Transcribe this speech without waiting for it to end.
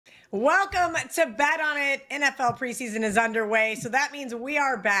Welcome to Bet On It. NFL preseason is underway, so that means we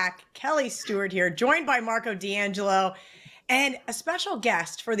are back. Kelly Stewart here, joined by Marco D'Angelo, and a special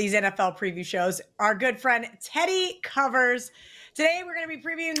guest for these NFL preview shows, our good friend Teddy Covers. Today, we're going to be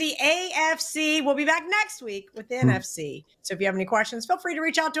previewing the AFC. We'll be back next week with the NFC. So if you have any questions, feel free to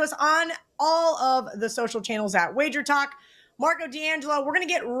reach out to us on all of the social channels at WagerTalk. Marco D'Angelo, we're going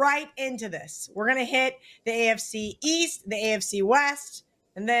to get right into this. We're going to hit the AFC East, the AFC West,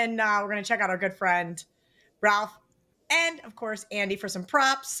 and then we're going to check out our good friend Ralph and, of course, Andy for some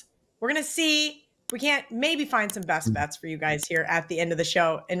props. We're going to see if we can't maybe find some best bets for you guys here at the end of the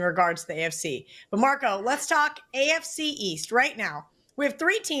show in regards to the AFC. But, Marco, let's talk AFC East right now. We have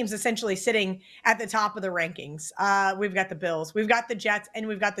three teams essentially sitting at the top of the rankings. We've got the Bills, we've got the Jets, and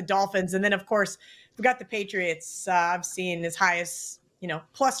we've got the Dolphins. And then, of course, we've got the Patriots. I've seen as high as,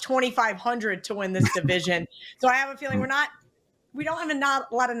 plus 2,500 to win this division. So I have a feeling we don't have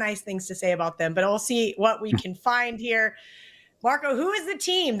a lot of nice things to say about them, but we'll see what we can find here. Marco, who is the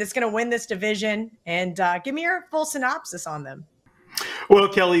team that's going to win this division? And give me your full synopsis on them. Well,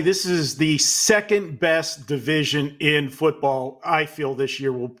 Kelly, this is the second best division in football, I feel, this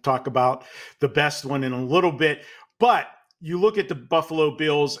year. We'll talk about the best one in a little bit. But you look at the Buffalo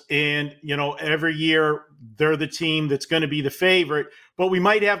Bills and, every year they're the team that's going to be the favorite. But we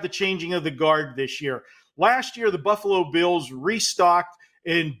might have the changing of the guard this year. Last year, the Buffalo Bills restocked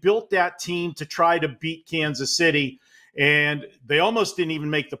and built that team to try to beat Kansas City. And they almost didn't even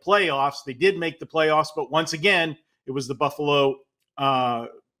make the playoffs. They did make the playoffs, but once again, it was the Buffalo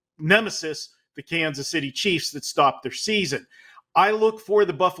nemesis, the Kansas City Chiefs, that stopped their season. I look for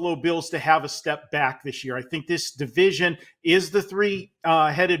the Buffalo Bills to have a step back this year. I think this division is the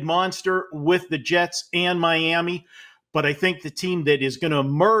three-headed monster with the Jets and Miami. But I think the team that is going to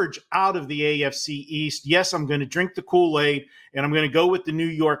emerge out of the AFC East, yes, I'm going to drink the Kool-Aid, and I'm going to go with the New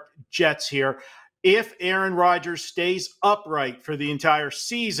York Jets here. If Aaron Rodgers stays upright for the entire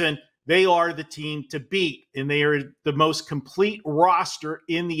season, they are the team to beat, and they are the most complete roster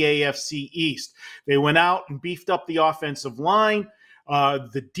in the AFC East. They went out and beefed up the offensive line.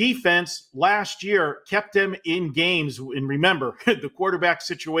 The defense last year kept them in games. And remember, the quarterback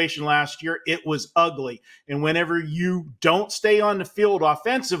situation last year, it was ugly. And whenever you don't stay on the field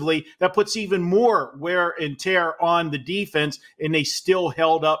offensively, that puts even more wear and tear on the defense, and they still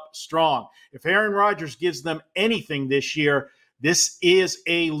held up strong. If Aaron Rodgers gives them anything this year, this is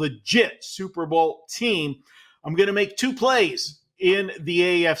a legit Super Bowl team. I'm going to make two plays in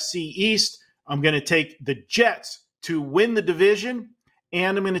the AFC East. I'm going to take the Jets to win the division,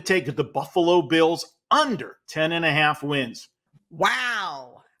 and I'm going to take the Buffalo Bills under 10.5 wins.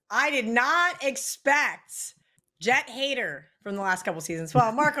 Wow. I did not expect Jet hater from the last couple seasons.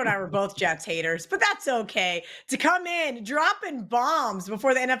 Well, Marco and I were both Jets haters, but that's okay. To come in dropping bombs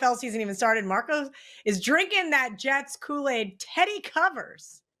before the NFL season even started, Marco is drinking that Jets Kool-Aid. Teddy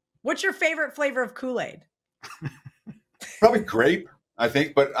Covers. What's your favorite flavor of Kool-Aid? Probably grape, I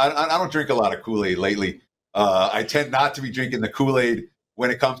think, but I don't drink a lot of Kool-Aid lately. I tend not to be drinking the Kool-Aid when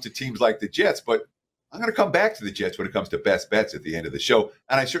it comes to teams like the Jets, but I'm going to come back to the Jets when it comes to best bets at the end of the show.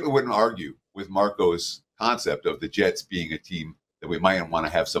 And I certainly wouldn't argue with Marco's concept of the Jets being a team that we might want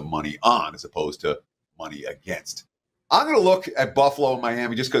to have some money on as opposed to money against. I'm going to look at Buffalo and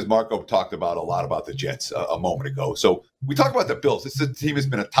Miami just because Marco talked about a lot about the Jets a moment ago. So we talk about the Bills. This is a team that's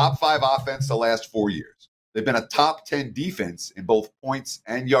been a top 5 offense the last 4 years. They've been a top 10 defense in both points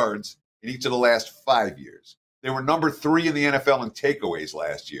and yards in each of the last 5 years. They were number 3 in the NFL in takeaways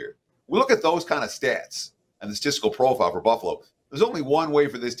last year. We look at those kind of stats and the statistical profile for Buffalo. There's only one way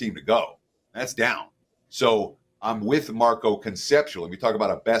for this team to go. That's down. So I'm with Marco conceptually. We talk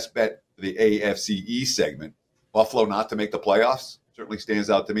about a best bet for the AFC East segment. Buffalo not to make the playoffs certainly stands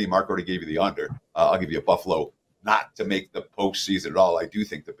out to me. Marco already gave you the under. I'll give you a Buffalo not to make the postseason at all. I do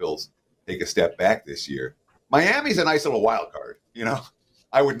think the Bills take a step back this year. Miami's a nice little wild card.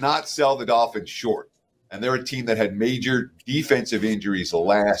 I would not sell the Dolphins short. And they're a team that had major defensive injuries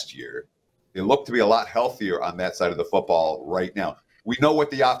last year. They look to be a lot healthier on that side of the football right now. We know what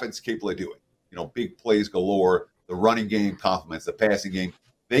the offense is capable of doing. Big plays galore. The running game complements the passing game.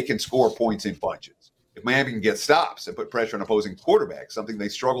 They can score points in bunches. If Miami can get stops and put pressure on opposing quarterbacks, something they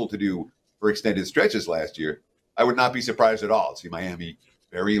struggled to do for extended stretches last year, I would not be surprised at all to see Miami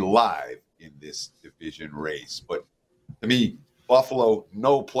very live in this division race. But to me, Buffalo,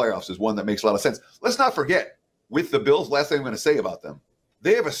 no playoffs is one that makes a lot of sense. Let's not forget, with the Bills, last thing I'm going to say about them,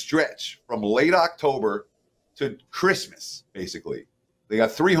 they have a stretch from late October to Christmas, basically. They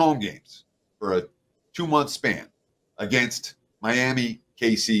got 3 home games for a 2-month span against Miami,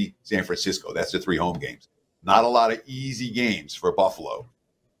 KC, San Francisco. That's the 3 home games. Not a lot of easy games for Buffalo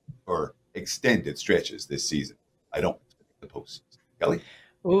for extended stretches this season. I don't expect the postseason. Kelly?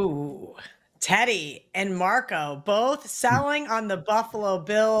 Ooh, Teddy and Marco both selling on the Buffalo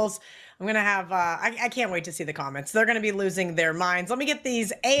Bills. I'm going to have, I can't wait to see the comments. They're going to be losing their minds. Let me get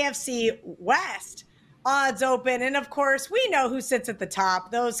these AFC West odds open. And of course, we know who sits at the top.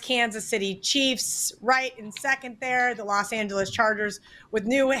 Those Kansas City Chiefs right in second there. The Los Angeles Chargers with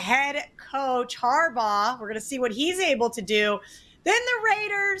new head coach Harbaugh. We're going to see what he's able to do. Then the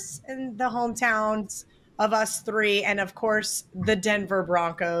Raiders and the hometowns of us three, and of course the Denver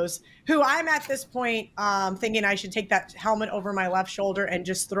Broncos, who I'm at this point thinking I should take that helmet over my left shoulder and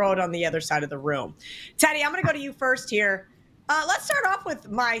just throw it on the other side of the room. Teddy, I'm going to go to you first here. Let's start off with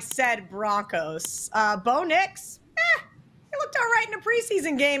my said Broncos. Bo Nix, he looked all right in a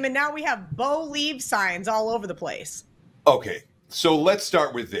preseason game, and now we have Bo leave signs all over the place. Okay, so let's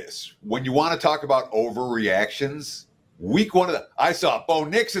start with this. When you want to talk about overreactions, week one I saw Bo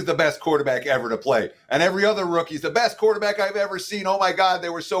Nix is the best quarterback ever to play, and every other rookie's the best quarterback I've ever seen. Oh my God, they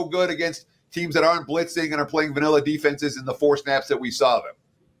were so good against teams that aren't blitzing and are playing vanilla defenses in the 4 snaps that we saw them.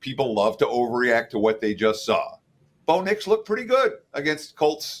 People love to overreact to what they just saw. Bo Nix looked pretty good against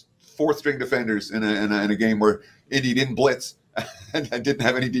Colts 4th-string defenders in a game where Indy didn't blitz and didn't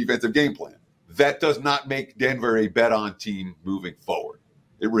have any defensive game plan. That does not make Denver a bet-on team moving forward.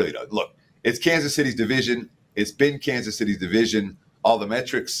 It really does. Look, it's Kansas City's division. It's been Kansas City's division. All the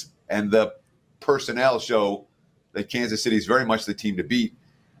metrics and the personnel show that Kansas City is very much the team to beat.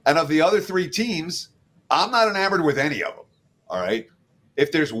 And of the other 3 teams, I'm not enamored with any of them. All right.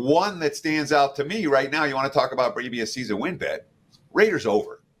 If there's one that stands out to me right now, you want to talk about maybe a season win bet, Raiders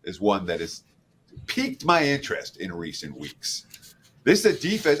over is one that has piqued my interest in recent weeks. This is a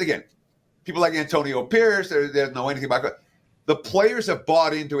defense. Again, people like Antonio Pierce, they don't know anything about it. The players have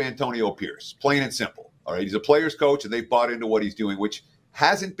bought into Antonio Pierce, plain and simple. All right, he's a player's coach, and they've bought into what he's doing, which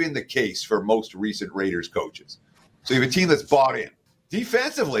hasn't been the case for most recent Raiders coaches. So you have a team that's bought in.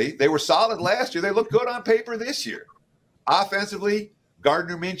 Defensively, they were solid last year. They look good on paper this year. Offensively,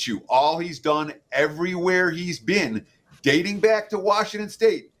 Gardner Minshew, all he's done everywhere he's been, dating back to Washington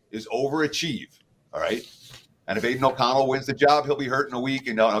State, is overachieve. All right? And if Aiden O'Connell wins the job, he'll be hurt in a week,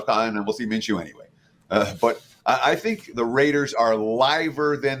 and we'll see Minshew anyway. But I think the Raiders are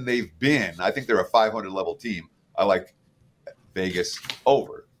liver than they've been. I think they're a 500-level team. I like Vegas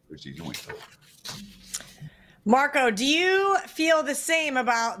over their season win total. Marco, do you feel the same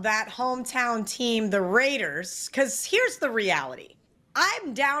about that hometown team, the Raiders? Because here's the reality.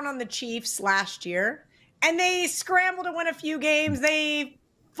 I'm down on the Chiefs last year, and they scrambled to win a few games. They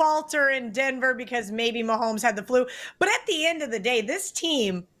falter in Denver because maybe Mahomes had the flu. But at the end of the day, this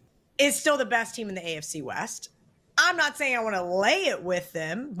team is still the best team in the AFC West. I'm not saying I want to lay it with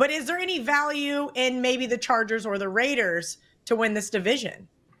them, but is there any value in maybe the Chargers or the Raiders to win this division?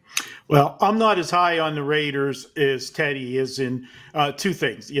 Well, I'm not as high on the Raiders as Teddy is in 2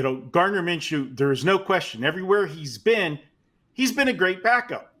 things. Gardner Minshew, there's no question. Everywhere he's been a great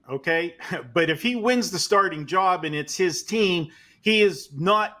backup, okay? But if he wins the starting job and it's his team, he has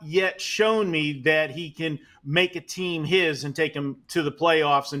not yet shown me that he can make a team his and take them to the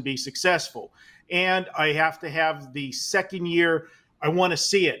playoffs and be successful. And I have to have the second year. I want to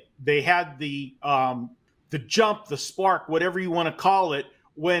see it. They had the jump, the spark, whatever you want to call it,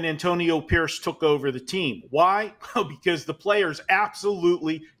 when Antonio Pierce took over the team. Why? Because the players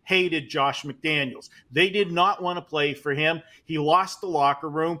absolutely hated Josh McDaniels. They did not want to play for him. He lost the locker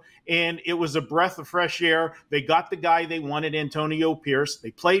room, and it was a breath of fresh air. They got the guy they wanted, Antonio Pierce.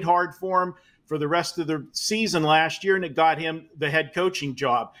 They played hard for him for the rest of the season last year, and it got him the head coaching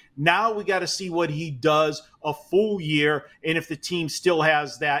job. Now we got to see what he does a full year, and if the team still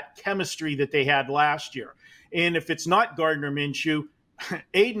has that chemistry that they had last year. And if it's not Gardner Minshew,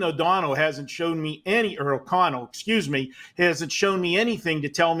 Aiden O'Connell hasn't shown me anything to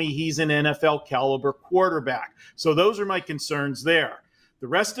tell me he's an NFL caliber quarterback. So those are my concerns there. The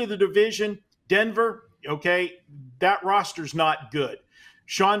rest of the division, Denver, okay, that roster's not good.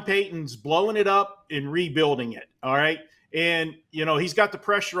 Sean Payton's blowing it up and rebuilding it, all right? And, he's got the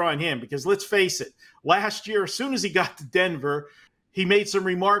pressure on him because let's face it, last year, as soon as he got to Denver, he made some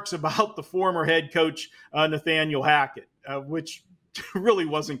remarks about the former head coach, Nathaniel Hackett, which really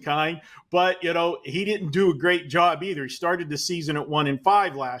wasn't kind, but he didn't do a great job either. He started the season at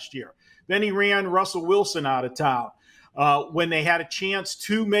 1-5 last year. Then he ran Russell Wilson out of town. When they had a chance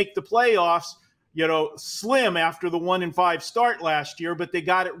to make the playoffs, slim after the 1-5 start last year, but they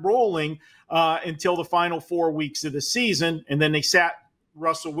got it rolling until the final 4 weeks of the season, and then they sat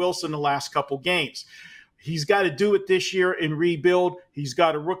Russell Wilson the last couple games. He's got to do it this year and rebuild. He's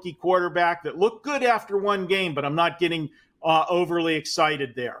got a rookie quarterback that looked good after one game, but I'm not getting overly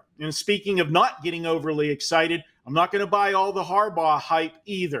excited there. And speaking of not getting overly excited, I'm not going to buy all the Harbaugh hype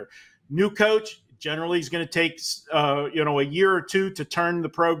either. New coach, generally is going to take a year or two to turn the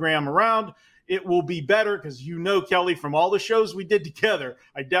program around. It will be better because Kelly, from all the shows we did together,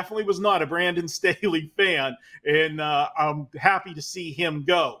 I definitely was not a Brandon Staley fan, and I'm happy to see him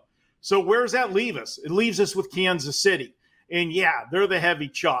go. So where does that leave us? It leaves us with Kansas City. And yeah, they're the heavy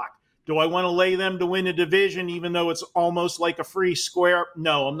chalk. Do I want to lay them to win a division, even though it's almost like a free square?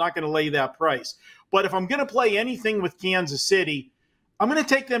 No, I'm not going to lay that price. But if I'm going to play anything with Kansas City, I'm going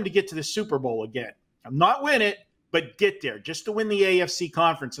to take them to get to the Super Bowl again. I'm not win it, but get there just to win the AFC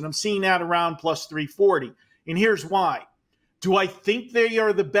conference. And I'm seeing that around plus 340. And here's why. Do I think they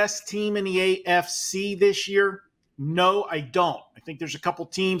are the best team in the AFC this year? No, I don't. I think there's a couple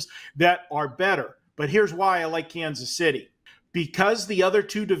teams that are better. But here's why I like Kansas City. Because the other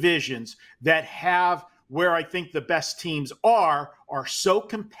two divisions that have where I think the best teams are so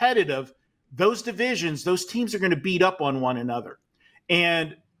competitive, those divisions, those teams are going to beat up on one another.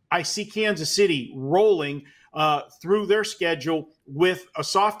 And I see Kansas City rolling through their schedule with a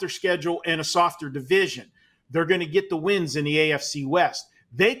softer schedule and a softer division. They're going to get the wins in the AFC West.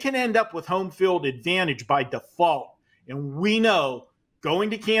 They can end up with home field advantage by default. And we know going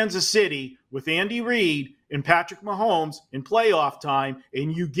to Kansas City with Andy Reid and Patrick Mahomes in playoff time,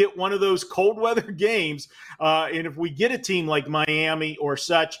 and you get one of those cold weather games, and if we get a team like Miami or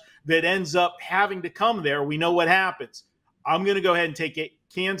such that ends up having to come there, we know what happens. I'm going to go ahead and take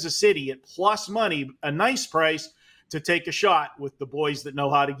Kansas City at plus money, a nice price, to take a shot with the boys that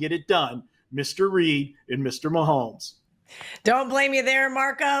know how to get it done, Mr. Reid and Mr. Mahomes. Don't blame you there,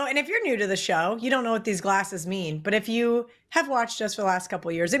 Marco. And if you're new to the show, you don't know what these glasses mean. But if you have watched us for the last couple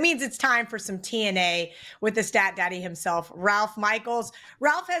of years, it means it's time for some TNA with the stat daddy himself, Ralph Michaels.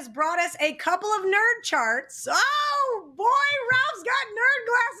 Ralph has brought us a couple of nerd charts. Oh, boy, Ralph's got nerd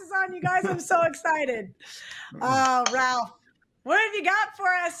glasses on, you guys. I'm so excited. Oh, Ralph, what have you got for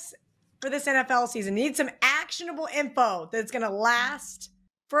us for this NFL season? Need some actionable info that's going to last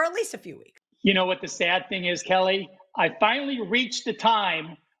for at least a few weeks. You know what the sad thing is, Kelly? I finally reached the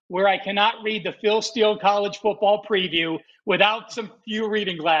time where I cannot read the Phil Steele college football preview without some few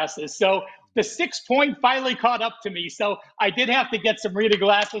reading glasses. So the 6 point finally caught up to me. So I did have to get some reading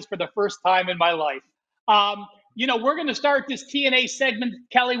glasses for the first time in my life. We're going to start this TNA segment,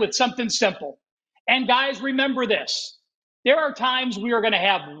 Kelly, with something simple. And guys, remember this. There are times we are going to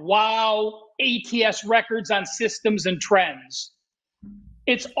have wow ATS records on systems and trends.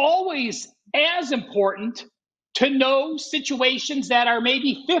 It's always as important to know situations that are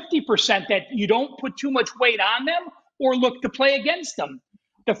maybe 50% that you don't put too much weight on them or look to play against them.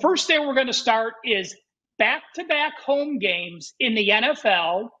 The first thing we're going to start is back-to-back home games in the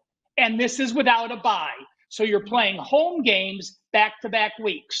NFL, and this is without a bye. So you're playing home games back-to-back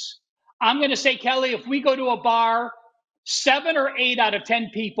weeks. I'm going to say, Kelly, if we go to a bar, 7 or 8 out of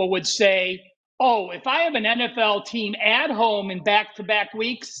 10 people would say, oh, if I have an NFL team at home in back-to-back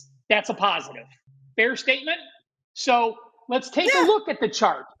weeks, that's a positive. Fair statement? So let's take a look at the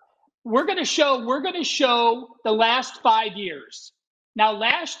chart. We're going to show the last 5 years. Now,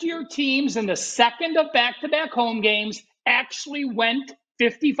 last year, teams in the second of back-to-back home games actually went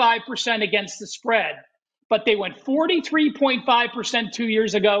 55% against the spread, but they went 43.5% 2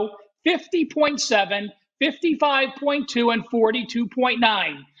 years ago, 50.7, 55.2, and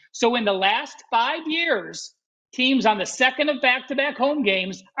 42.9. So in the last 5 years, teams on the second of back-to-back home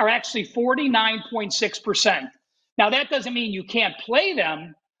games are actually 49.6%. Now, that doesn't mean you can't play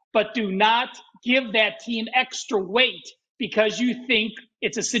them, but do not give that team extra weight because you think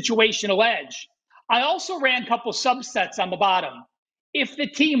it's a situational edge. I also ran a couple subsets on the bottom. If the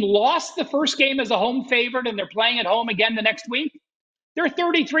team lost the first game as a home favorite and they're playing at home again the next week, they're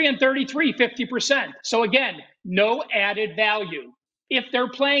 33 and 33, 50%. So again, no added value. If they're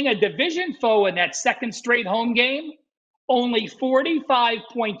playing a division foe in that second straight home game, only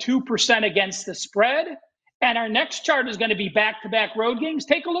 45.2% against the spread. And our next chart is going to be back-to-back road games.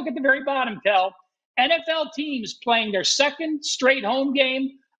 Take a look at the very bottom, Kel. NFL teams playing their second straight home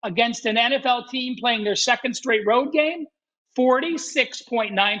game against an NFL team playing their second straight road game,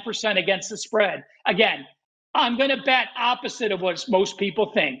 46.9% against the spread. Again, I'm going to bet opposite of what most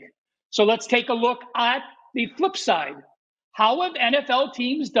people think. So let's take a look at the flip side. How have NFL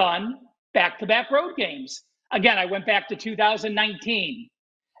teams done back-to-back road games? Again, I went back to 2019.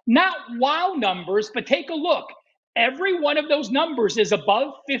 Not wow numbers, but take a look. Every one of those numbers is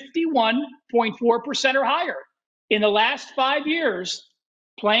above 51.4% or higher. In the last 5 years,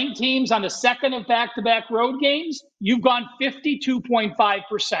 playing teams on the second of back-to-back road games, you've gone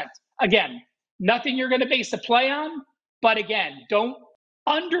 52.5%. Again, nothing you're going to base a play on, But again, don't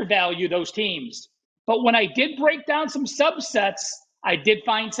undervalue those teams. But when I did break down some subsets, I did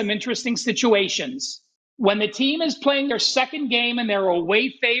find some interesting situations. When the team is playing their second game and they're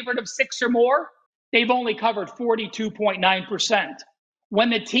away favorite of 6 or more, they've only covered 42.9%. When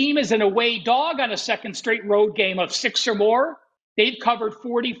the team is an away dog on a second straight road game of 6 or more, they've covered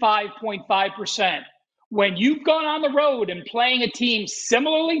 45.5%. When you've gone on the road and playing a team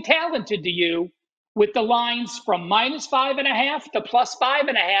similarly talented to you, with the lines from -5.5 to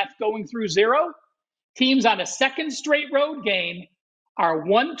 +5.5 going through 0, teams on a second straight road game are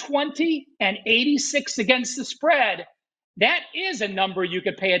 120 and 86 against the spread. That is a number you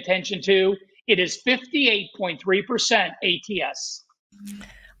could pay attention to. It is 58.3% ATS.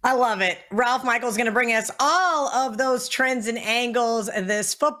 I love it. Ralph Michaels going to bring us all of those trends and angles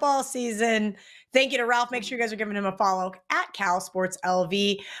this football season. Thank you to Ralph. Make sure you guys are giving him a follow at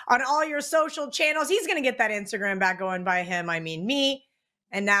CalSportsLV on all your social channels. He's going to get that Instagram back going. By him, I mean me.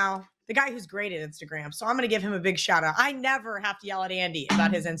 And now the guy who's great at Instagram. So I'm going to give him a big shout out. I never have to yell at Andy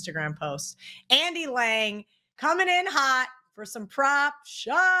about his Instagram posts. Andy Lang coming in hot for some prop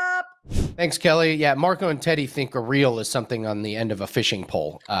shop. Thanks, Kelly. Yeah, Marco and Teddy think a reel is something on the end of a fishing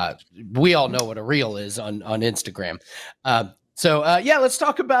pole. We all know what a reel is on Instagram. So let's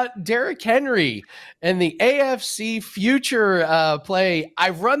talk about Derrick Henry and the AFC Future play.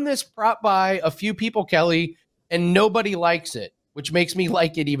 I've run this prop by a few people, Kelly, and nobody likes it, which makes me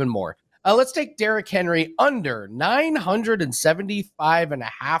like it even more. Let's take Derrick Henry under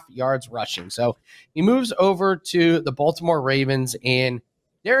 975.5 yards rushing. So he moves over to the Baltimore Ravens, and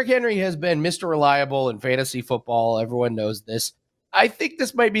Derrick Henry has been Mr. Reliable in fantasy football. Everyone knows this. I think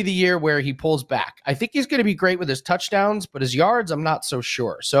this might be the year where he pulls back. I think he's going to be great with his touchdowns, but his yards, I'm not so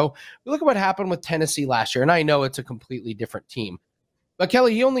sure. So we look at what happened with Tennessee last year, and I know it's a completely different team. But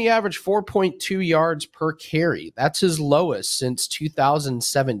Kelly, he only averaged 4.2 yards per carry. That's his lowest since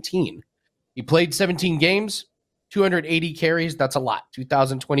 2017. He played 17 games, 280 carries. That's a lot.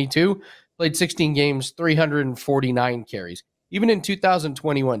 2022, played 16 games, 349 carries. Even in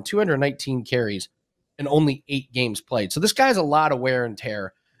 2021, 219 carries and only 8 games played. So this guy's a lot of wear and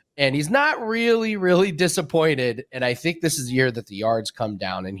tear, and he's not really disappointed. And I think this is the year that the yards come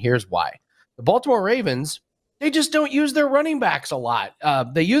down, and here's why. The Baltimore Ravens, they just don't use their running backs a lot.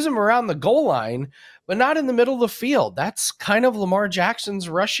 They use them around the goal line, but not in the middle of the field. That's kind of Lamar Jackson's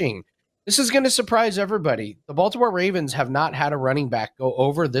rushing. This is going to surprise everybody. The Baltimore Ravens have not had a running back go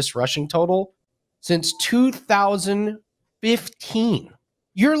over this rushing total since 2015.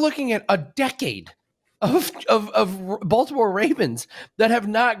 You're looking at a decade of Baltimore Ravens that have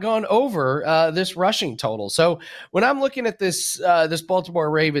not gone over this rushing total. So when I'm looking at this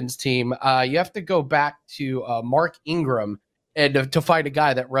Baltimore Ravens team, you have to go back to Mark Ingram and to find a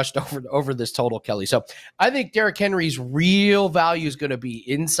guy that rushed over this total, Kelly. So I think Derrick Henry's real value is going to be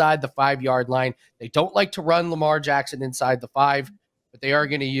inside the 5-yard line. They don't like to run Lamar Jackson inside the 5, but they are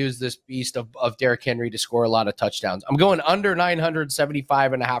going to use this beast of Derrick Henry to score a lot of touchdowns. I'm going under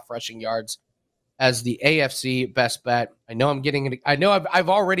 975.5 rushing yards as the AFC best bet. I know I've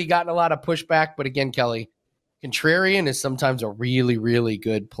already gotten a lot of pushback, but again, Kelly, contrarian is sometimes a really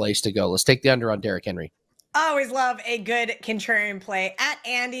good place to go. Let's take the under on Derrick Henry. Always love a good contrarian play at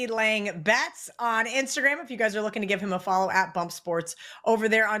Andy Lang Bets on Instagram. If you guys are looking to give him a follow at Bump Sports over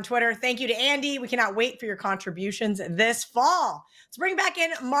there on Twitter. Thank you to Andy. We cannot wait for your contributions this fall. Let's bring back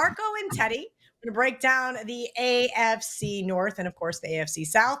in Marco and Teddy. We're going to break down the AFC North and, of course, the AFC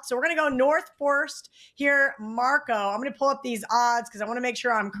South. So we're going to go North first here. Marco, I'm going to pull up these odds because I want to make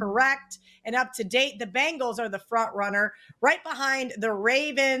sure I'm correct and up to date. The Bengals are the front runner, right behind the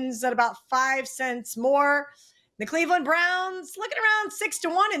Ravens at about 5 cents more. The Cleveland Browns looking around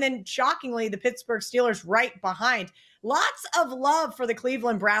 6-1, and then shockingly, the Pittsburgh Steelers right behind. Lots of love for the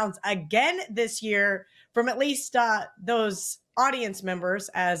Cleveland Browns again this year from at least those audience members,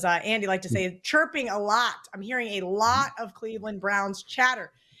 as Andy liked to say, chirping a lot. I'm hearing a lot of Cleveland Browns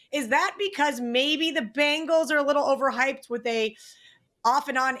chatter. Is that because maybe the Bengals are a little overhyped with a off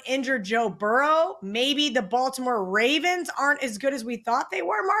and on injured Joe Burrow? Maybe the Baltimore Ravens aren't as good as we thought they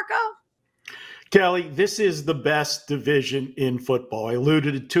were, Marco? Kelly, this is the best division in football. I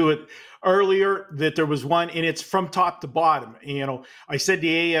alluded to it earlier that there was one, and it's from top to bottom. You know, I said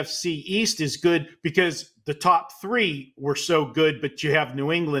the AFC East is good because the top 3 were so good, but you have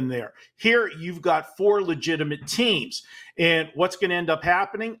New England there. Here, you've got 4 legitimate teams. And what's going to end up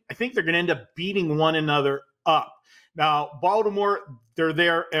happening? I think they're going to end up beating one another up. Now, Baltimore, they're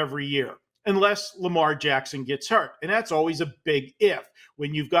there every year, unless Lamar Jackson gets hurt. And that's always a big if.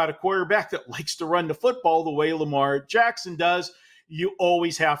 When you've got a quarterback that likes to run the football the way Lamar Jackson does, you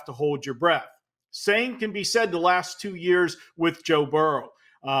always have to hold your breath. Same can be said the last 2 years with Joe Burrow.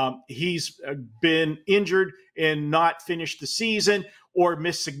 He's been injured and not finished the season or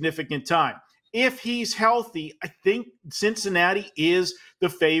missed significant time. If he's healthy, I think Cincinnati is the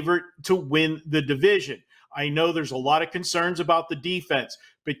favorite to win the division. I know there's a lot of concerns about the defense,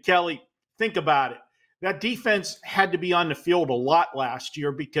 but Kelly, think about it. That defense had to be on the field a lot last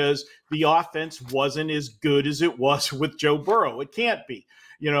year because the offense wasn't as good as it was with Joe Burrow. It can't be.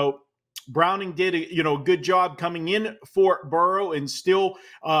 Browning did a good job coming in for Burrow and still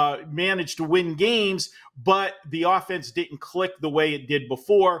managed to win games, but the offense didn't click the way it did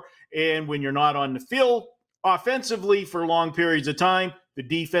before. And when you're not on the field offensively for long periods of time, the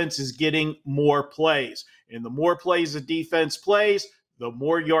defense is getting more plays. And the more plays the defense plays, the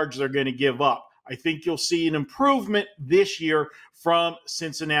more yards they're going to give up. I think you'll see an improvement this year from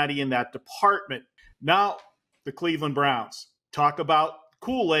Cincinnati in that department. Now, the Cleveland Browns. Talk about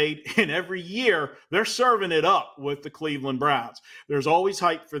Kool-Aid, and every year they're serving it up with the Cleveland Browns. There's always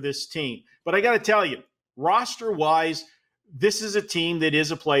hype for this team. But I got to tell you, roster-wise, this is a team that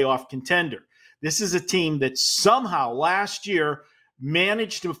is a playoff contender. This is a team that somehow last year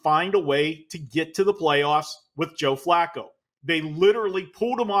managed to find a way to get to the playoffs with Joe Flacco. They literally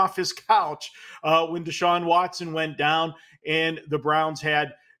pulled him off his couch when Deshaun Watson went down, and the Browns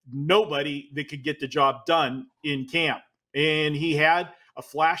had nobody that could get the job done in camp. And he had a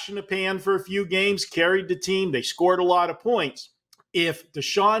flash in the pan for a few games, carried the team. They scored a lot of points. If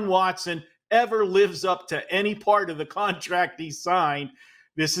Deshaun Watson ever lives up to any part of the contract he signed,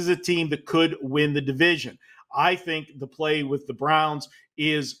 this is a team that could win the division. I think the play with the Browns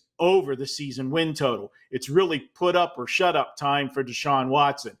is over the season win total. It's really put up or shut up time for Deshaun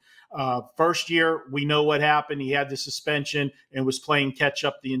Watson. First year, we know what happened. He had the suspension and was playing catch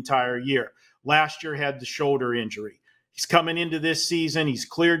up the entire year. Last year had the shoulder injury. He's coming into this season. He's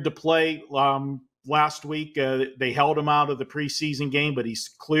cleared to play. Last week, they held him out of the preseason game, but he's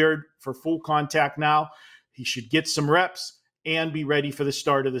cleared for full contact now. He should get some reps and be ready for the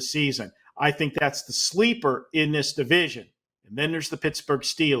start of the season. I think that's the sleeper in this division. And then there's the Pittsburgh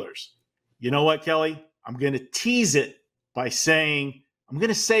Steelers. You know what, Kelly? I'm going to tease it by saying I'm going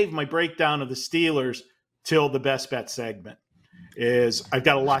to save my breakdown of the Steelers till the best bet segment. I've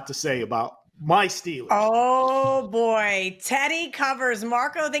got a lot to say about my Steelers. Oh, boy. Teddy covers.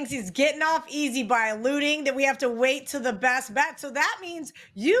 Marco thinks he's getting off easy by alluding that we have to wait to the best bet. So that means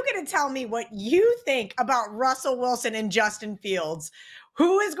you get to tell me what you think about Russell Wilson and Justin Fields.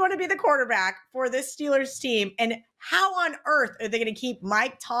 Who is going to be the quarterback for this Steelers team, and how on earth are they going to keep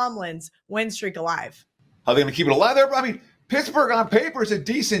Mike Tomlin's win streak alive? How are they going to keep it alive? I mean, Pittsburgh on paper is a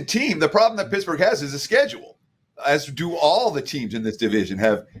decent team. The problem that Pittsburgh has is a schedule. As do all the teams in this division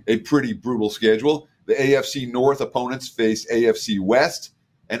have a pretty brutal schedule. The AFC North opponents face AFC West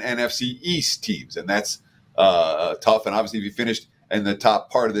and NFC East teams, and that's tough. And obviously, if you finished in the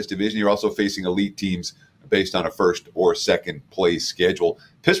top part of this division, you're also facing elite teams based on a first or second place schedule.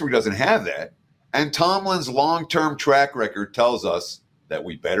 Pittsburgh doesn't have that. And Tomlin's long-term track record tells us that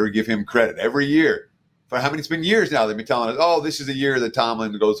we better give him credit every year. For how many? It's been years now they've been telling us, oh, this is the year that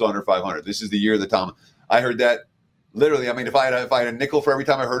Tomlin goes under 500. This is the year that Tomlin. I heard that literally. I mean, if I had a nickel for every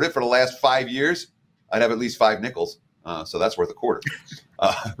time I heard it for the last 5 years, I'd have at least 5 nickels. So that's worth a quarter.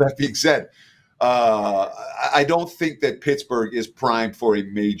 That being said, I don't think that Pittsburgh is primed for a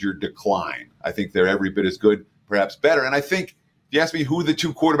major decline. I think they're every bit as good, perhaps better. And I think if you ask me who the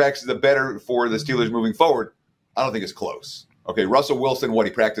two quarterbacks is the better for the Steelers moving forward, I don't think it's close. Okay, Russell Wilson, he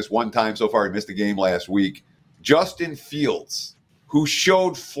practiced one time so far. He missed the game last week. Justin Fields, who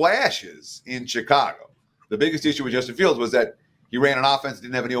showed flashes in Chicago. The biggest issue with Justin Fields was that he ran an offense,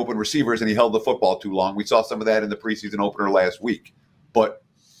 didn't have any open receivers, and he held the football too long. We saw some of that in the preseason opener last week. But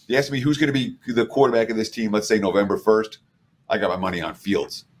you ask me who's going to be the quarterback of this team, let's say November 1st, I got my money on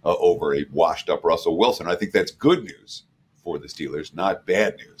Fields over a washed-up Russell Wilson. I think that's good news for the Steelers, not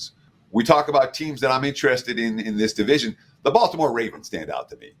bad news. We talk about teams that I'm interested in this division. The Baltimore Ravens stand out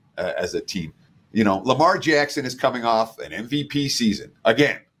to me as a team. You know, Lamar Jackson is coming off an MVP season.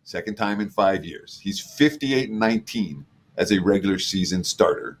 Again, second time in 5 years. He's 58-19 as a regular season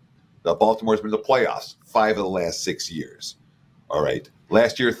starter. The Baltimore's been in the playoffs 5 of the last 6 years. All right.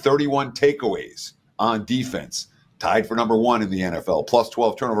 Last year, 31 takeaways on defense. Tied for number 1 in the NFL. Plus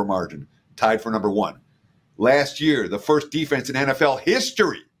 12 turnover margin. Tied for number 1. Last year, the first defense in NFL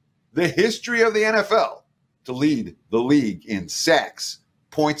history, the history of the NFL, to lead the league in sacks,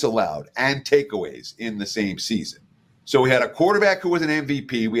 points allowed, and takeaways in the same season. So we had a quarterback who was an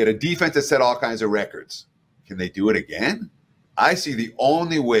MVP. We had a defense that set all kinds of records. Can they do it again? I see the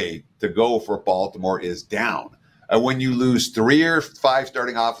only way to go for Baltimore is down. And when you lose 3 or 5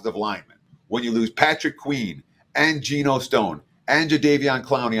 starting offensive linemen, when you lose Patrick Queen and Geno Stone and Jadeveon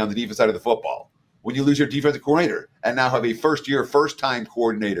Clowney on the defense side of the football, when you lose your defensive coordinator and now have a first-time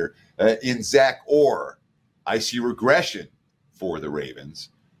coordinator in Zach Orr. I see regression for the Ravens.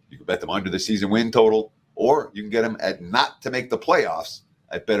 You can bet them under the season win total, or you can get them at not to make the playoffs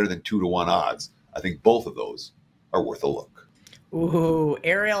at better than 2-1 odds. I think both of those are worth a look. Ooh,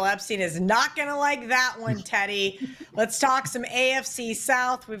 Ariel Epstein is not going to like that one, Teddy. Let's talk some AFC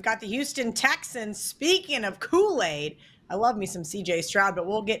South. We've got the Houston Texans. Speaking of Kool-Aid, I love me some CJ Stroud, but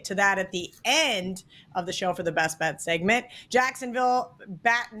we'll get to that at the end of the show for the best bet segment. Jacksonville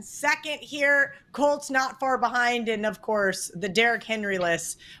batting second here. Colts not far behind. And, of course, the Derrick Henry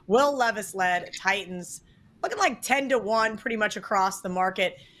list. Will Levis-led Titans looking like 10-1 pretty much across the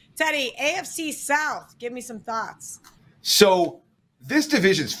market. Teddy, AFC South, give me some thoughts. So this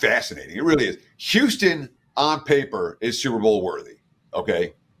division's fascinating. It really is. Houston, on paper, is Super Bowl worthy,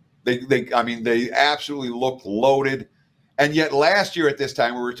 okay? They absolutely look loaded. And yet last year at this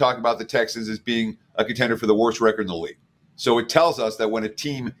time, we were talking about the Texans as being a contender for the worst record in the league. So it tells us that when a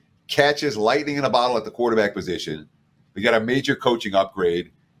team catches lightning in a bottle at the quarterback position, they got a major coaching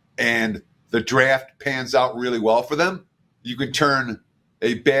upgrade, and the draft pans out really well for them, you can turn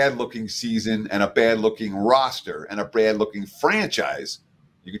a bad-looking season and a bad-looking roster and a bad-looking franchise,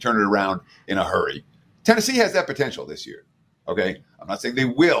 you can turn it around in a hurry. Tennessee has that potential this year, okay? I'm not saying they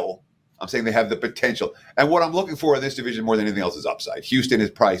will. I'm saying they have the potential. And what I'm looking for in this division more than anything else is upside. Houston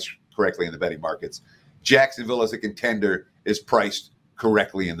is priced correctly in the betting markets. Jacksonville as a contender is priced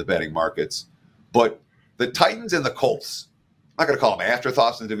correctly in the betting markets. But the Titans and the Colts, I'm not going to call them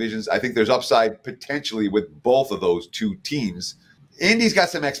afterthoughts in the divisions. I think there's upside potentially with both of those two teams. Indy's got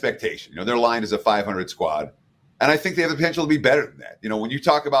some expectation. Their line is a 500 squad. And I think they have the potential to be better than that. When you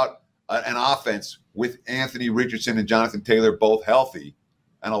talk about an offense with Anthony Richardson and Jonathan Taylor both healthy,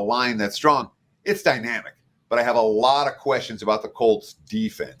 and a line that's strong, it's dynamic. But I have a lot of questions about the Colts'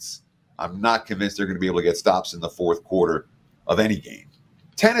 defense. I'm not convinced they're going to be able to get stops in the fourth quarter of any game.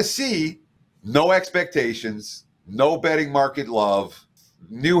 Tennessee, no expectations, no betting market love,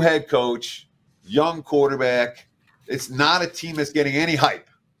 new head coach, young quarterback. It's not a team that's getting any hype.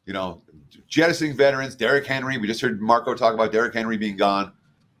 Jettisoning veterans, Derrick Henry. We just heard Marco talk about Derrick Henry being gone.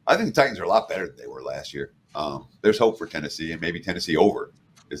 I think the Titans are a lot better than they were last year. There's hope for Tennessee, and maybe Tennessee over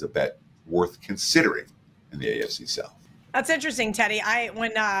is a bet worth considering in the AFC South. That's interesting, Teddy.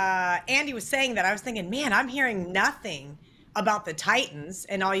 When Andy was saying that, I was thinking, man, I'm hearing nothing about the Titans,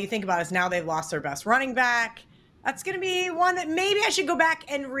 and all you think about is now they've lost their best running back. That's going to be one that maybe I should go back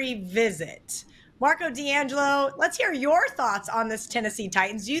and revisit. Marco D'Angelo, let's hear your thoughts on this Tennessee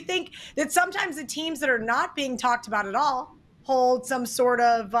Titans. Do you think that sometimes the teams that are not being talked about at all hold some sort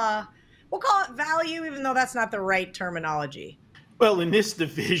of, we'll call it value, even though that's not the right terminology? Well, in this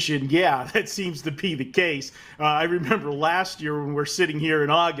division, yeah, that seems to be the case. I remember last year when we're sitting here in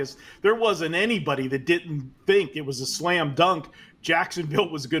August, there wasn't anybody that didn't think it was a slam dunk.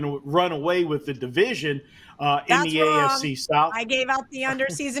 Jacksonville was going to run away with the division in the AFC South. I gave out the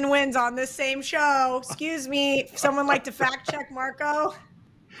under-season wins on this same show. Excuse me. Someone like to fact-check Marco?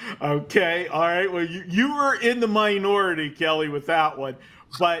 Okay, all right. Well, you were in the minority, Kelly, with that one.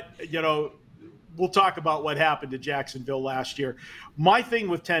 But, we'll talk about what happened to Jacksonville last year. My thing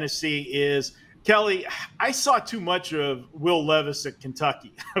with Tennessee is, Kelly, I saw too much of Will Levis at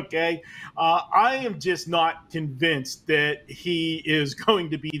Kentucky, okay? I am just not convinced that he is going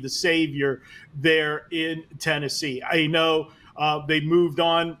to be the savior there in Tennessee. I know they moved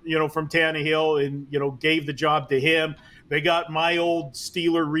on, from Tannehill and, gave the job to him. They got my old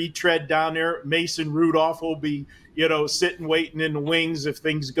Steeler retread down there. Mason Rudolph will be, sitting waiting in the wings if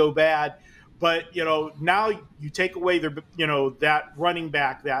things go bad. But, now you take away their, that running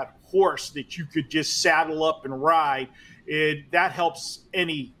back, that horse that you could just saddle up and ride. That helps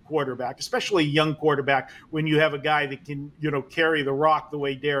any quarterback, especially a young quarterback, when you have a guy that can, carry the rock the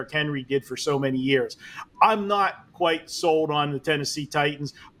way Derrick Henry did for so many years. I'm not quite sold on the Tennessee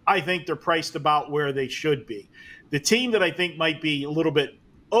Titans. I think they're priced about where they should be. The team that I think might be a little bit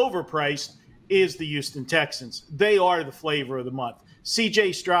overpriced is the Houston Texans. They are the flavor of the month.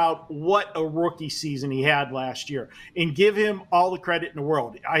 CJ Stroud, what a rookie season he had last year. And give him all the credit in the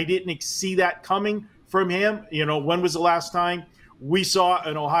world. I didn't see that coming from him. When was the last time we saw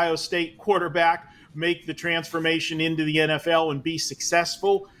an Ohio State quarterback make the transformation into the NFL and be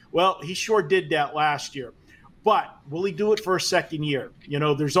successful? Well, he sure did that last year. But will he do it for a second year?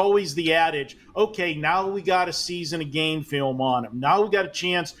 There's always the adage, okay, now we got a season of game film on him. Now we got a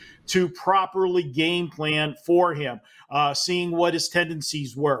chance to properly game plan for him, seeing what his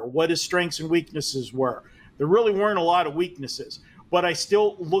tendencies were, what his strengths and weaknesses were. There really weren't a lot of weaknesses. but I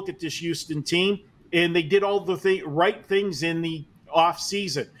still look at this Houston team, and they did all the right things in the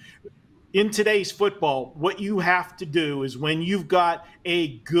offseason. In today's football, what you have to do is when you've got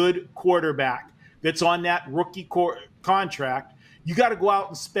a good quarterback that's on that rookie contract, you got to go out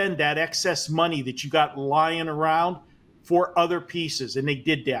and spend that excess money that you got lying around for other pieces, and they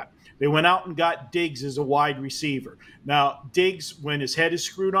did that. They went out and got Diggs as a wide receiver. Now, Diggs, when his head is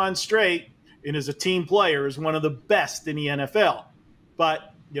screwed on straight and as a team player, is one of the best in the NFL.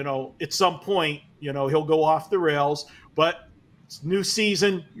 But, at some point, he'll go off the rails. But it's new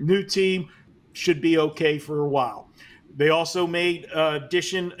season, new team, should be okay for a while. They also made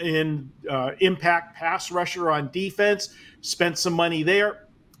addition in impact pass rusher on defense, spent some money there.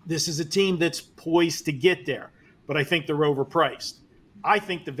 This is a team that's poised to get there, but I think they're overpriced. I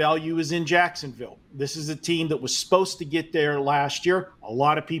think the value is in Jacksonville. This is a team that was supposed to get there last year. A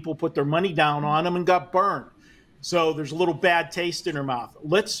lot of people put their money down on them and got burned. So there's a little bad taste in their mouth.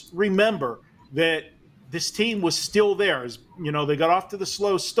 Let's remember that this team was still there. They got off to the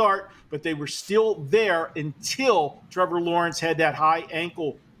slow start, but they were still there until Trevor Lawrence had that high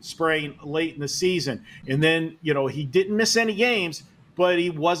ankle sprain late in the season. And then, he didn't miss any games, but he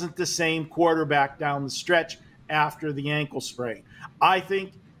wasn't the same quarterback down the stretch after the ankle sprain. I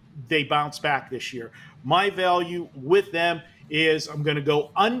think they bounce back this year. My value with them is I'm going to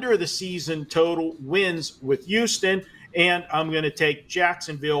go under the season total wins with Houston, and I'm going to take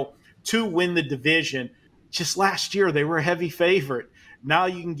Jacksonville to win the division. Just last year, they were a heavy favorite. Now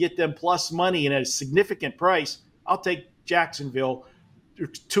you can get them plus money and at a significant price. I'll take Jacksonville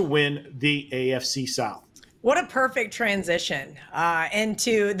to win the AFC South. What a perfect transition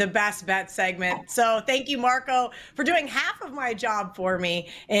into the best bet segment. So thank you, Marco, for doing half of my job for me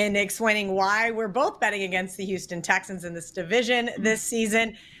in explaining why we're both betting against the Houston Texans in this division this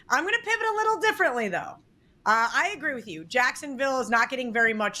season. I'm going to pivot a little differently, though. I agree with you. Jacksonville is not getting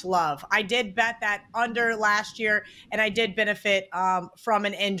very much love. I did bet that under last year, and I did benefit from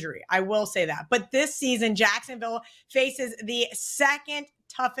an injury. I will say that. But this season, Jacksonville faces the second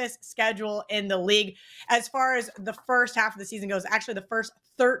toughest schedule in the league as far as the first half of the season goes. Actually, the first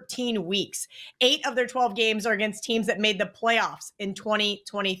 13 weeks. 8 of their 12 games are against teams that made the playoffs in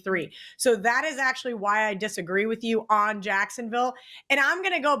 2023. So that is actually why I disagree with you on Jacksonville. And I'm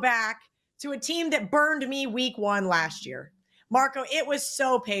going to go back to a team that burned me week 1 last year. Marco, it was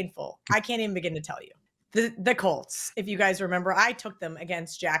so painful. I can't even begin to tell you. The Colts, if you guys remember, I took them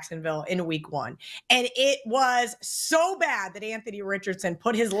against Jacksonville in week 1. And it was so bad that Anthony Richardson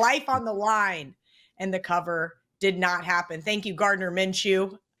put his life on the line and the cover did not happen. Thank you, Gardner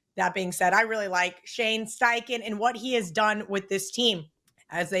Minshew. That being said, I really like Shane Steichen and what he has done with this team.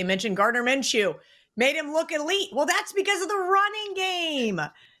 As they mentioned, Gardner Minshew made him look elite. Well, that's because of the running game.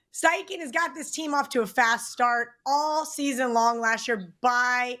 Steichen has got this team off to a fast start all season long last year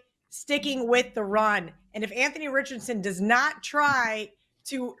by sticking with the run. And if Anthony Richardson does not try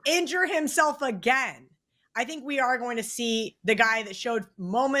to injure himself again, I think we are going to see the guy that showed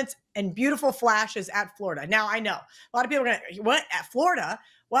moments and beautiful flashes at Florida. Now, I know a lot of people are going to, what, at Florida?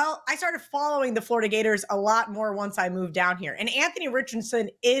 Well, I started following the Florida Gators a lot more once I moved down here. And Anthony Richardson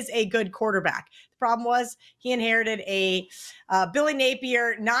is a good quarterback. The problem was he inherited a Billy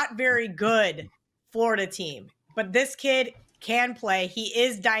Napier, not very good Florida team. But this kid can play. He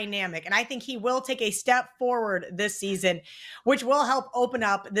is dynamic. And I think he will take a step forward this season, which will help open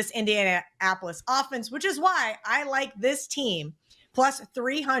up this Indianapolis offense, which is why I like this team plus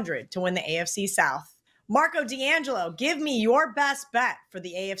 300 to win the AFC South. Marco D'Angelo, give me your best bet for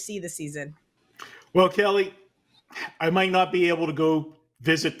the AFC this season. Well, Kelly, I might not be able to go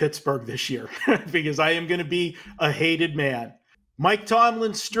visit Pittsburgh this year because I am going to be a hated man. Mike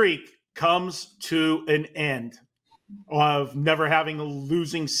Tomlin's streak comes to an end of never having a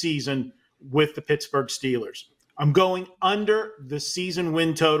losing season with the Pittsburgh Steelers. I'm going under the season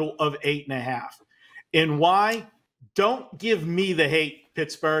win total of 8.5. And why? Don't give me the hate,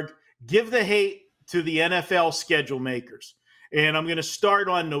 Pittsburgh. Give the hate to the NFL schedule makers. And I'm going to start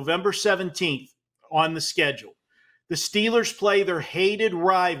on November 17th on the schedule. The Steelers play their hated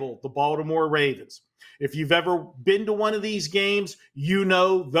rival, the Baltimore Ravens. If you've ever been to one of these games, you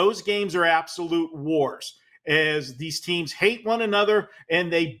know those games are absolute wars, as these teams hate one another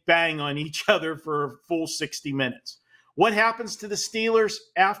and they bang on each other for a full 60 minutes. What happens to the Steelers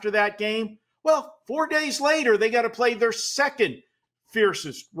after that game? Well, 4 days later, they got to play their second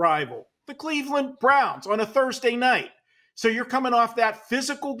fiercest rival, the Cleveland Browns, on a Thursday night. So you're coming off that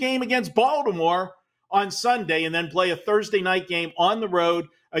physical game against Baltimore on Sunday and then play a Thursday night game on the road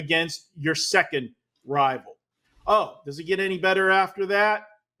against your second rival. Oh, does it get any better after that?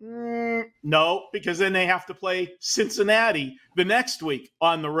 No, because then they have to play Cincinnati the next week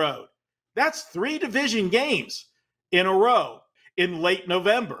on the road. That's 3 division games in a row in late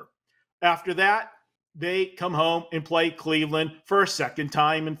November. After that, they come home and play Cleveland for a second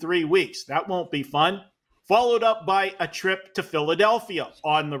time in 3 weeks. That won't be fun. Followed up by a trip to Philadelphia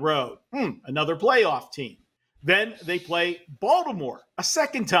on the road. Another playoff team. Then they play Baltimore a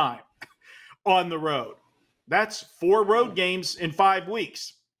second time on the road. That's 4 road games in 5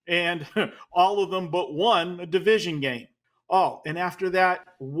 weeks. And all of them but one a division game. Oh, and after that,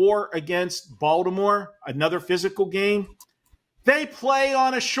 war against Baltimore, another physical game. They play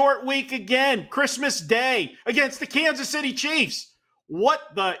on a short week again, Christmas Day, against the Kansas City Chiefs. What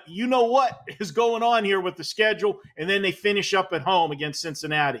the you-know-what is going on here with the schedule? And then they finish up at home against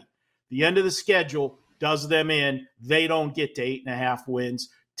Cincinnati. The end of the schedule does them in. They don't get to 8.5 wins.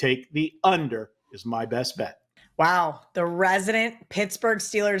 Take the under is my best bet. Wow, the resident Pittsburgh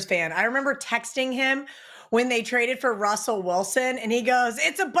Steelers fan. I remember texting him when they traded for Russell Wilson, and he goes,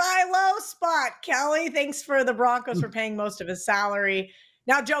 "It's a buy low spot, Kelly. Thanks for the Broncos for paying most of his salary."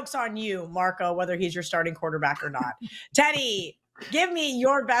 Now, joke's on you, Marco, whether he's your starting quarterback or not. Teddy, give me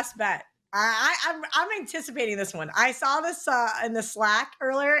your best bet. I'm anticipating this one. I saw this in the Slack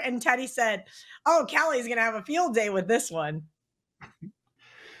earlier, and Teddy said, "Oh, Kelly's going to have a field day with this one."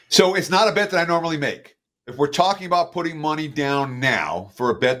 So it's not a bet that I normally make. If we're talking about putting money down now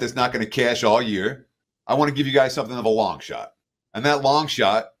for a bet that's not going to cash all year, I want to give you guys something of a long shot. And that long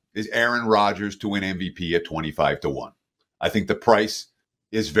shot is Aaron Rodgers to win MVP at 25-1. I think the price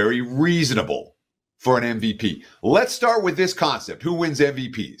is very reasonable for an MVP. Let's start with this concept. Who wins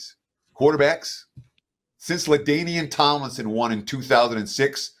MVPs? Quarterbacks? Since LaDainian Tomlinson won in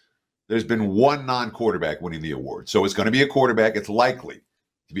 2006, there's been one non-quarterback winning the award. So it's going to be a quarterback. It's likely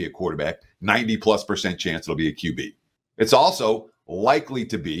to be a quarterback. 90+% chance it'll be a QB. It's also likely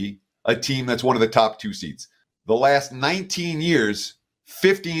to be a team that's one of the top 2 seeds. The last 19 years,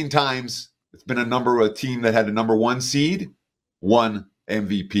 15 times it's been a team that had a number 1 seed, won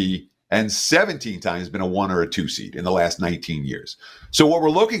MVP, and 17 times been a 1 or a 2 seed in the last 19 years. So what we're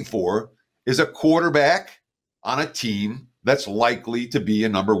looking for is a quarterback on a team that's likely to be a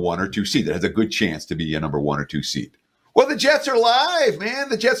number 1 or 2 seed, that has a good chance to be a number 1 or 2 seed. Well, the Jets are live, man.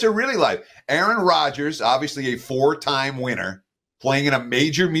 The Jets are really live. Aaron Rodgers, obviously a 4-time winner, playing in a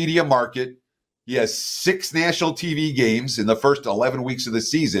major media market. He has 6 national TV games in the first 11 weeks of the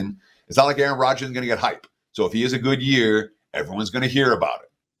season. It's not like Aaron Rodgers is going to get hype. So if he has a good year, everyone's going to hear about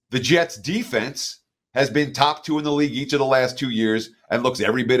it. The Jets' defense has been top 2 in the league each of the last 2 years and looks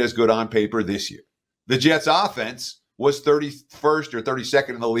every bit as good on paper this year. The Jets' offense was 31st or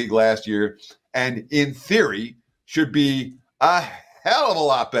 32nd in the league last year, and in theory should be a hell of a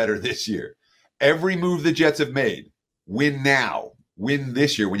lot better this year. Every move the Jets have made, win now, win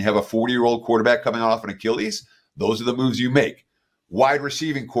this year. When you have a 40-year-old quarterback coming off an Achilles, those are the moves you make. Wide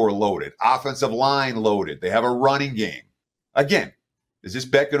receiving core loaded, offensive line loaded. They have a running game. Again, is this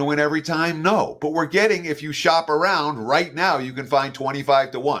bet going to win every time? No. But we're getting, if you shop around right now, you can find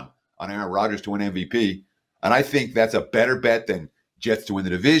 25-1 on Aaron Rodgers to win MVP. And I think that's a better bet than Jets to win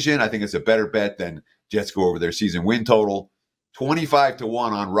the division. I think it's a better bet than Jets go over their season win total. 25-1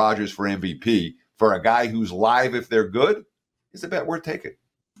 on Rodgers for MVP for a guy who's live if they're good is a bet worth taking.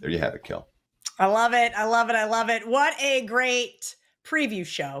 There you have it, Kel. I love it. I love it. I love it. What a great preview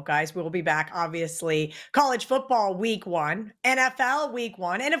show, guys. We will be back, obviously, college football week 1, NFL week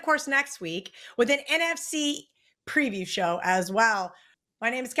 1, and of course next week with an NFC preview show as well. My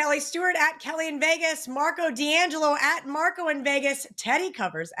name is Kelly Stewart at Kelly in Vegas, Marco D'Angelo at Marco in Vegas, Teddy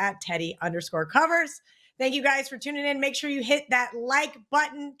Covers at Teddy_Covers. Thank you guys for tuning in. Make sure you hit that like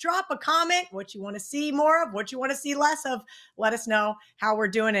button, drop a comment, what you want to see more of, what you want to see less of. Let us know how we're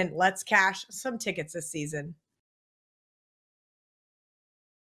doing, and let's cash some tickets this season.